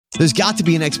There's got to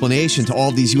be an explanation to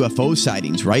all these UFO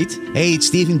sightings, right? Hey, it's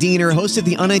Stephen Diener, host of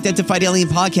the Unidentified Alien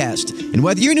Podcast. And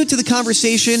whether you're new to the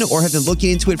conversation or have been looking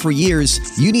into it for years,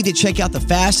 you need to check out the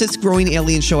fastest growing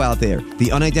alien show out there,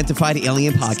 the Unidentified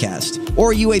Alien Podcast,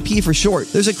 or UAP for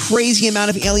short. There's a crazy amount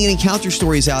of alien encounter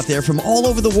stories out there from all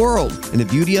over the world. And the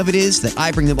beauty of it is that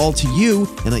I bring them all to you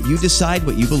and let you decide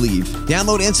what you believe.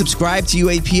 Download and subscribe to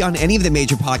UAP on any of the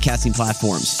major podcasting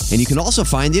platforms. And you can also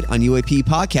find it on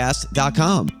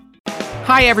UAPpodcast.com.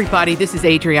 Hi, everybody. This is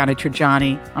Adriana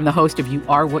Trajani. I'm the host of You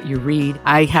Are What You Read.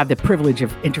 I have the privilege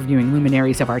of interviewing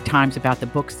luminaries of our times about the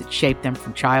books that shaped them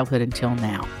from childhood until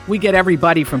now. We get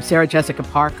everybody from Sarah Jessica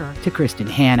Parker to Kristen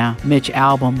Hanna, Mitch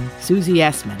Albom, Susie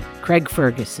Essman, Craig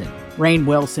Ferguson, Rainn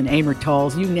Wilson, Amor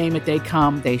Tolls, you name it, they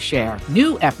come, they share.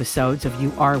 New episodes of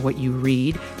You Are What You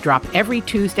Read drop every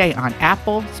Tuesday on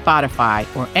Apple,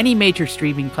 Spotify, or any major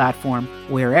streaming platform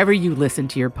wherever you listen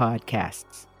to your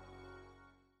podcasts.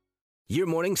 Your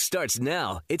morning starts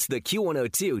now. It's the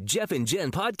Q102 Jeff and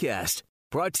Jen podcast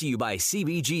brought to you by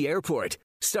CBG Airport.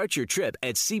 Start your trip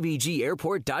at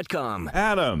CBGAirport.com.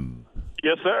 Adam.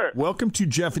 Yes, sir. Welcome to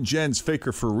Jeff and Jen's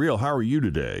Faker for Real. How are you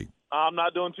today? I'm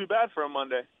not doing too bad for a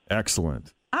Monday.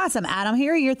 Excellent. Awesome, Adam.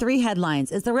 Here are your three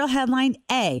headlines. Is the real headline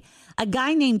A, a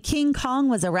guy named King Kong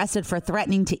was arrested for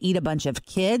threatening to eat a bunch of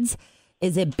kids?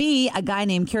 Is it B, a guy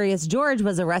named Curious George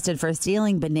was arrested for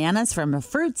stealing bananas from a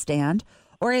fruit stand?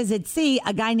 Or is it C,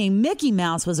 a guy named Mickey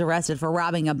Mouse was arrested for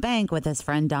robbing a bank with his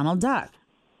friend Donald Duck?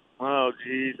 Oh,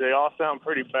 geez. They all sound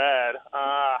pretty bad.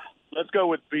 Let's go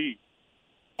with B.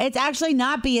 It's actually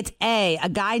not B. It's A, a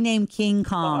guy named King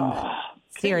Kong.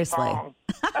 Seriously. King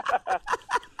Kong.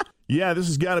 Yeah, this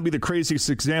has got to be the craziest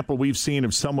example we've seen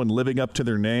of someone living up to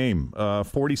their name. A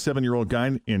 47-year-old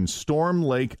guy in Storm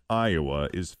Lake, Iowa,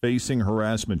 is facing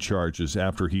harassment charges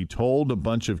after he told a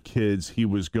bunch of kids he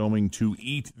was going to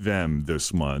eat them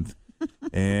this month.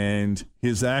 And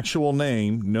his actual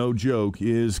name, no joke,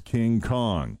 is King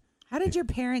Kong. How did your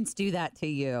parents do that to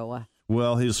you?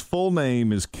 Well, his full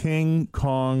name is King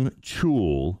Kong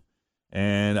Chul,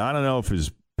 and I don't know if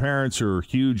his parents are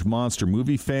huge monster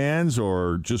movie fans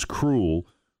or just cruel,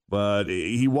 but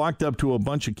he walked up to a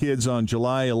bunch of kids on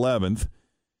July 11th,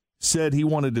 said he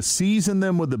wanted to season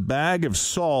them with a bag of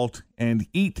salt and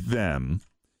eat them,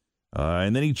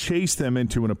 and then he chased them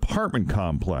into an apartment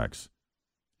complex.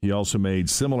 He also made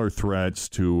similar threats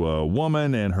to a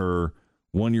woman and her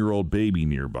one-year-old baby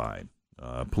nearby.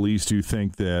 Police do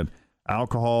think that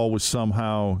alcohol was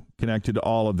somehow connected to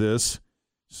all of this,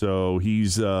 so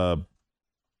he's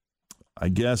I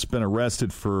guess, been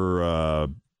arrested for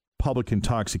public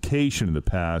intoxication in the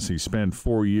past. He spent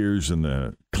 4 years in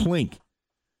the clink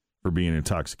for being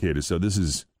intoxicated. So this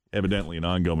is evidently an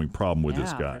ongoing problem with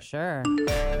this guy. For sure.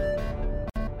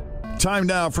 Time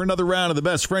now for another round of the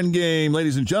Best Friend Game.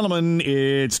 Ladies and gentlemen,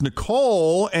 it's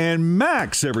Nicole and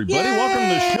Max, everybody. Yay! Welcome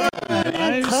to the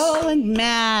show. Nicole and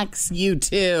Max, you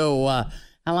two.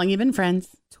 How long you been friends?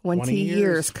 20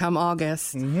 years come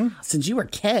August. Mm-hmm. Since you were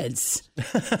kids.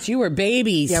 Since you were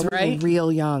babies, yeah, right? We were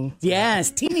real young.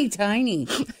 Yes, teeny tiny.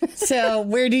 So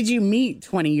where did you meet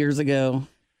 20 years ago?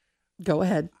 Go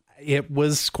ahead. It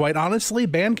was, quite honestly,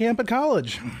 band camp at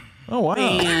college. Oh, wow.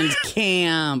 Band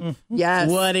camp. Yes.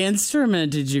 What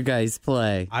instrument did you guys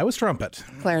play? I was trumpet.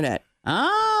 Clarinet.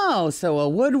 Oh, so a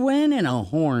woodwind and a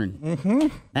horn. Mm-hmm.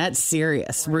 That's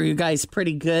serious. Were you guys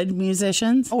pretty good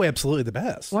musicians? Oh, absolutely the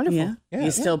best. Wonderful. Yeah.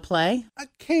 You still play?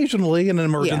 Occasionally, in an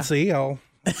emergency, I'll...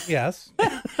 Yes.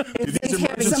 Do these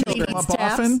emergencies come up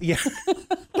often? Yeah.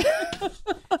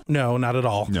 No, not at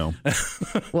all. No.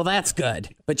 Well, that's good.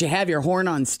 But you have your horn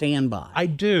on standby. I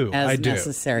do. As I do.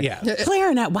 necessary. Yeah.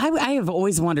 Clarinet. I have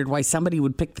always wondered why somebody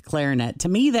would pick the clarinet. To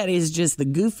me, that is just the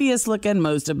goofiest looking,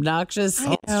 most obnoxious.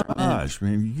 Oh, gosh,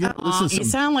 man. You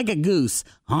sound like a goose.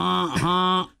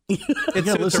 Huh. It's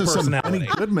listen to some personality.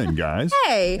 Benny Goodman, guys.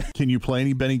 Hey. Can you play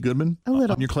any Benny Goodman A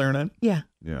little. on your clarinet? Yeah.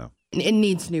 Yeah. It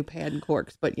needs new pad and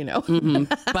corks, but you know. Mm-hmm.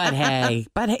 But hey,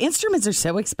 instruments are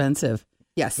so expensive.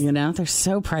 Yes. You know, they're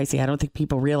so pricey. I don't think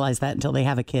people realize that until they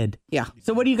have a kid. Yeah.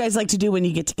 So what do you guys like to do when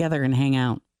you get together and hang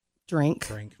out? Drink.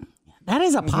 That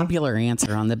is a popular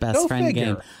answer on the Best Go Friend figure.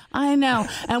 Game. I know.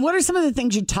 And what are some of the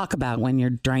things you talk about when you're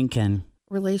drinking?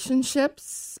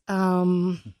 Relationships,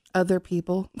 other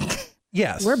people.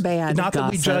 Yes. We're bad. Not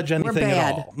that we Gossip. judge anything We're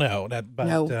bad. at all. No.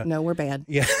 But, No, we're bad.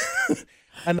 Yeah.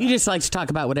 And You just like to talk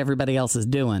about what everybody else is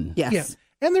doing. Yes. Yeah.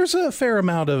 And there's a fair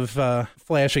amount of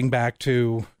flashing back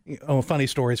to funny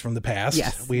stories from the past.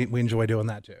 Yes. We enjoy doing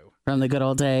that too. From the good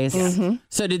old days. Mm-hmm.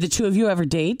 So did the two of you ever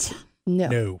date?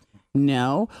 No.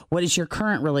 No. What is your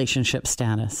current relationship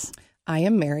status? I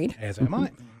am married. As am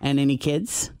I. And any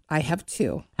kids? I have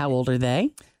 2. How old are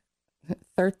they?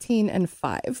 13 and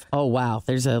 5. Oh, wow.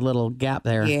 There's a little gap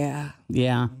there. Yeah.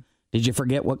 Yeah. Did you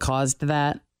forget what caused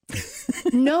that?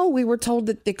 No, we were told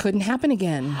that it couldn't happen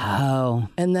again. Oh.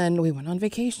 And then we went on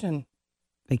vacation.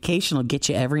 Vacation will get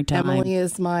you every time.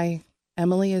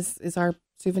 Emily is our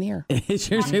souvenir. Is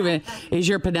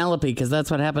your Penelope, because that's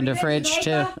what happened to Fridge,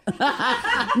 too.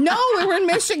 No, we were in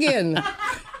Michigan.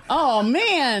 Oh,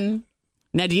 man.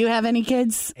 Now, do you have any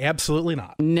kids? Absolutely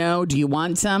not. No. Do you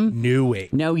want some? No way.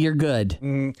 No, you're good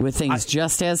with things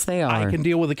just as they are. I can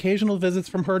deal with occasional visits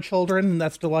from her children, and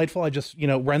that's delightful. I just,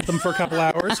 rent them for a couple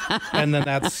hours, and then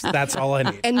that's all I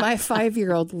need. And my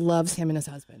 5-year-old loves him and his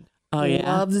husband. Oh,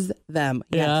 yeah? Loves them.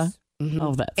 Yeah. Yes. Mm-hmm.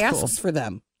 Oh, that's Asks cool. for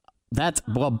them.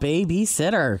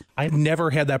 Babysitter. I've never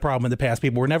had that problem in the past.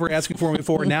 People were never asking for me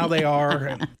before. Now they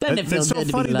are. Doesn't it feel It's so good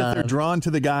to funny be that they're loved? drawn to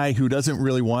the guy who doesn't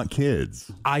really want kids.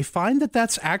 I find that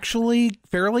that's actually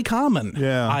fairly common.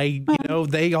 Yeah.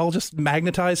 They all just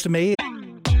magnetize to me.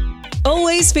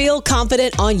 Always feel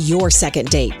confident on your second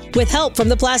date. With help from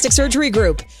the Plastic Surgery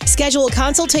Group. Schedule a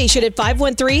consultation at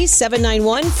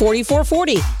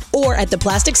 513-791-4440 or at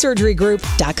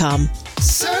theplasticsurgerygroup.com.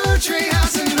 Surgery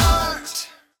has an art.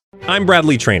 I'm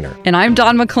Bradley Trainer. And I'm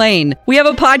Don McClain. We have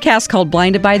a podcast called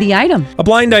Blinded by the Item. A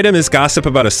blind item is gossip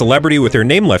about a celebrity with their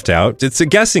name left out. It's a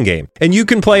guessing game, and you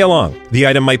can play along. The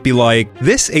item might be like,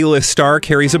 this A-list star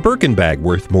carries a Birkin bag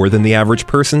worth more than the average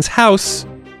person's house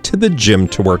to the gym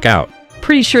to work out.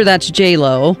 Pretty sure that's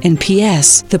J-Lo. And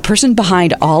P.S. the person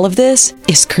behind all of this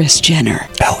is Kris Jenner,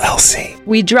 LLC.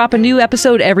 We drop a new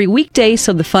episode every weekday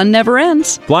so the fun never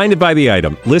ends. Blinded by the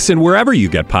Item. Listen wherever you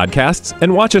get podcasts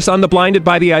and watch us on the Blinded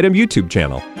by the Item YouTube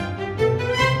channel.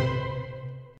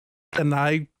 And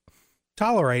I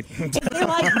tolerate.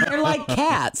 They're like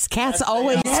cats. Cats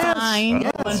always find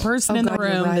one person in the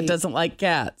room that doesn't like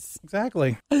cats.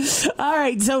 Exactly. All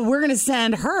right, so we're going to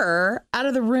send her out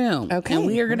of the room. Okay. And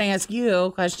we are going to ask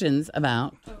you questions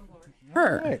about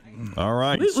her. All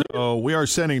right. So we are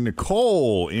sending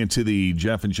Nicole into the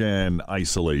Jeff and Jen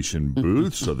isolation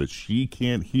booth so that she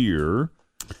can't hear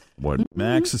what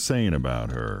Max is saying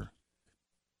about her.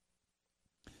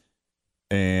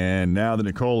 And now that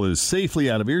Nicole is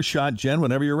safely out of earshot, Jen,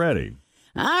 whenever you're ready.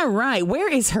 All right, where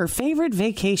is her favorite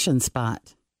vacation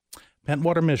spot?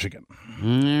 Pentwater, Michigan. All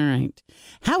right.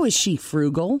 How is she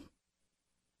frugal?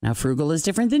 Now, frugal is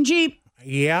different than cheap.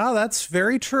 Yeah, that's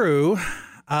very true.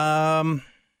 I've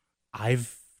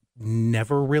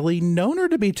never really known her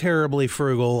to be terribly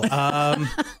frugal.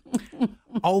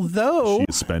 Although she's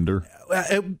a spender.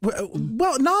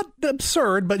 Well, not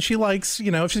absurd, but she likes,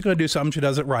 if she's going to do something, she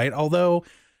does it right. Although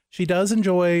she does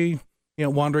enjoy,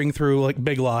 wandering through like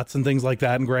Big Lots and things like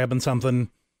that and grabbing something,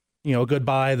 a good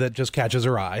buy that just catches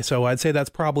her eye. So I'd say that's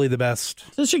probably the best.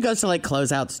 So she goes to like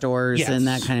closeout stores and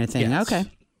that kind of thing. Yes. Okay.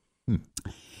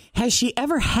 Has she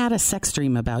ever had a sex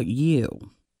dream about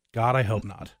you? God, I hope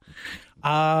not.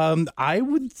 I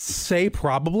would say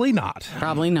probably not.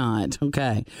 Probably not.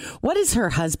 Okay. What is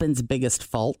her husband's biggest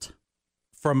fault?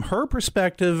 From her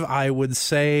perspective, I would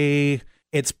say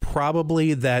it's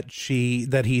probably that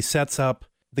he sets up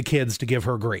the kids to give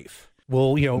her grief.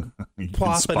 Well,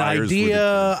 plop an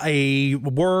idea, a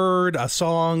word, a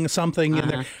song, something in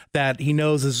there that he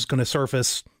knows is going to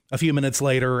surface a few minutes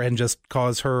later and just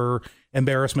cause her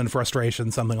embarrassment, frustration,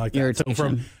 something like that. Irritation.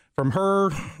 So from her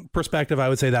perspective, I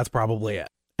would say that's probably it.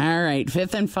 All right,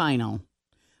 fifth and final.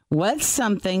 What's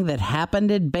something that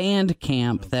happened at band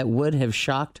camp that would have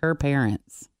shocked her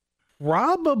parents?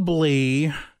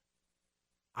 Probably,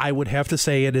 I would have to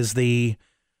say it is the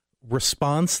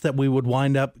response that we would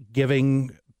wind up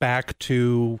giving back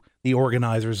to the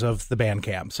organizers of the band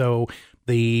camp. So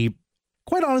the,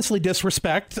 quite honestly,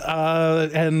 disrespect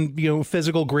and,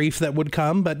 physical grief that would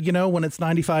come. But, when it's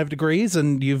 95 degrees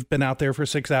and you've been out there for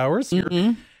 6 hours,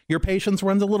 your patience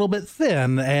runs a little bit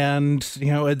thin, and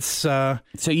it's so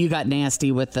you got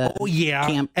nasty with the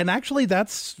camp. And actually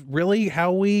that's really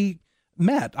how we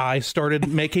met. I started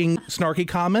making snarky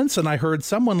comments, and I heard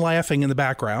someone laughing in the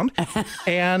background,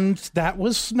 and that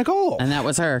was Nicole, and that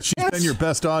was her. She's been your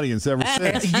best audience ever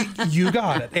since. You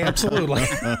got it. Absolutely.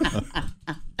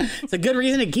 It's a good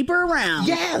reason to keep her around.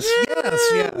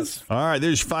 Yes. All right,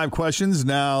 there's 5 questions.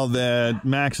 Now that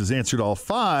Max has answered all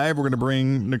 5, we're going to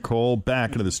bring Nicole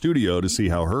back into the studio to see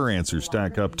how her answers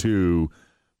stack up to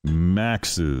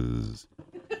Max's.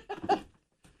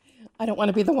 I don't want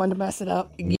to be the one to mess it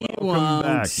up. Welcome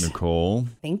back, Nicole.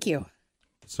 Thank you.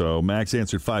 So Max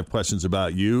answered 5 questions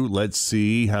about you. Let's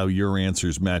see how your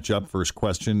answers match up. First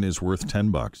question is worth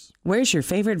 $10. Where's your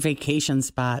favorite vacation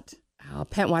spot? Oh,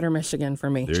 Pentwater, Michigan for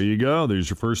me. There you go. There's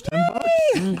your first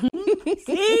 $10.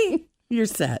 See? You're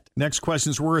set. Next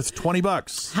question's worth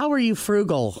 $20. How are you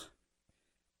frugal?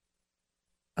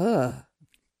 I'm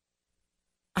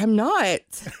not.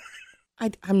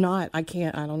 I'm not. I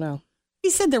can't. I don't know. He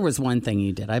said there was one thing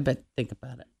you did. I bet. Think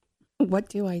about it. What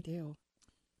do I do?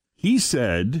 He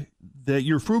said that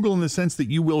you're frugal in the sense that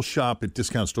you will shop at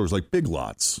discount stores like Big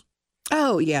Lots.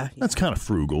 Oh, yeah. That's kind of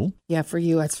frugal. Yeah, for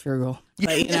you, that's frugal.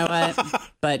 But you know what?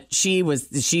 But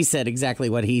she said exactly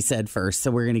what he said first,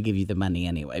 so we're going to give you the money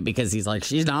anyway because he's like,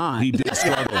 she's not. He did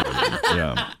struggle with it.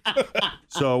 Yeah.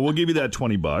 So we'll give you that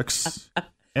 $20.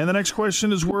 And the next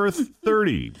question is worth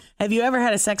 $30. Have you ever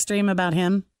had a sex dream about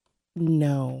him?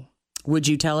 No. Would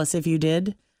you tell us if you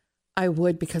did? I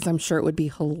would, because I'm sure it would be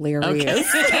hilarious.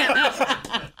 Okay.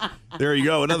 There you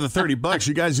go. Another $30.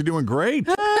 You guys are doing great.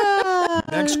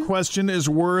 Next question is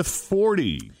worth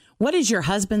 $40. What is your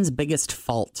husband's biggest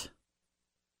fault?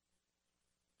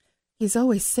 He's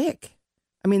always sick.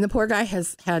 I mean, the poor guy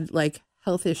has had like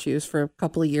health issues for a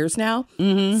couple of years now.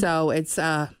 Mm-hmm. So it's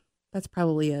that's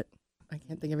probably it. I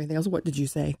can't think of anything else. What did you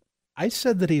say? I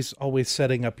said that he's always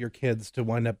setting up your kids to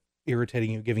wind up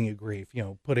irritating you, giving you grief,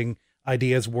 putting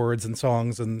ideas, words, and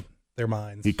songs in their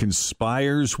minds. He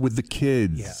conspires with the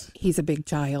kids. Yeah. He's a big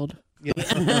child. Yeah.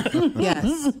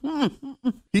 Yes.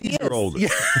 He's your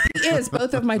oldest. He is.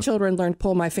 Both of my children learned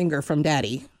pull my finger from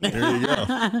daddy. There you go.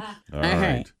 All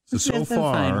right. So That's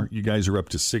far, fine. you guys are up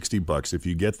to $60. If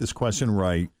you get this question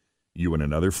right, you win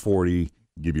another $40.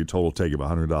 Give you a total take of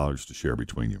 $100 to share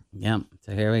between you. Yep.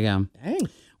 So here we go. Dang.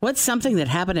 What's something that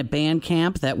happened at band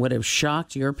camp that would have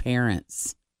shocked your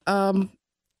parents? I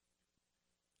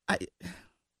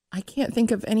can't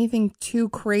think of anything too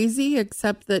crazy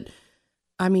except that,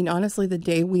 I mean, honestly, the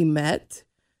day we met,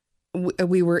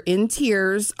 we were in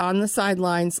tears on the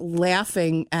sidelines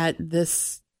laughing at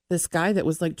this guy that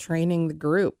was like training the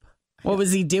group. What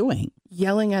was he doing?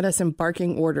 Yelling at us and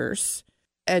barking orders.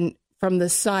 And from the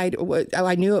side,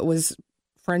 I knew it was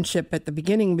friendship at the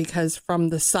beginning because from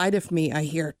the side of me, I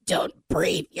hear, "Don't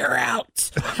breathe, you're out."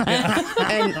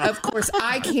 And of course,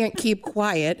 I can't keep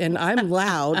quiet and I'm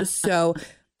loud. So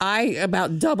I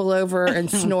about double over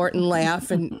and snort and laugh.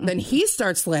 And then he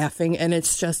starts laughing and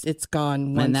it's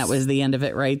gone. And that was the end of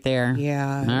it right there.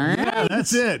 Yeah. All right. Yeah,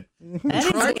 that's it.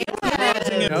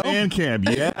 Band camp.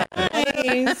 Yeah.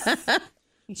 Nice.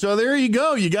 So there you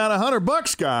go. You got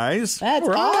 $100, guys. That's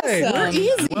We're awesome.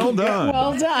 easy. Well done.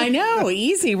 Well done. I know.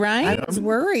 Easy, right? I was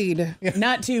worried.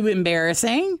 Not too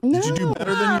embarrassing. Did you do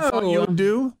better than you thought you would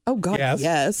do? Oh, God,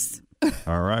 yes.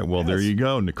 All right. Well, there you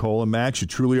go. Nicole and Max, you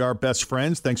truly are best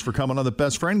friends. Thanks for coming on the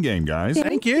Best Friend Game, guys.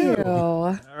 Thank you.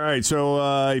 All right.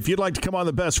 So if you'd like to come on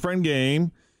the Best Friend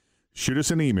Game, shoot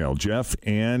us an email, Jeff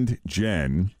and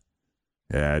Jen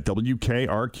at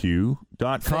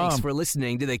WKRQ.com. Thanks for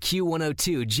listening to the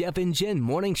Q102 Jeff and Jen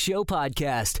Morning Show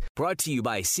podcast, brought to you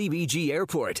by CBG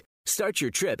Airport. Start your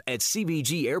trip at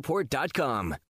CBGAirport.com.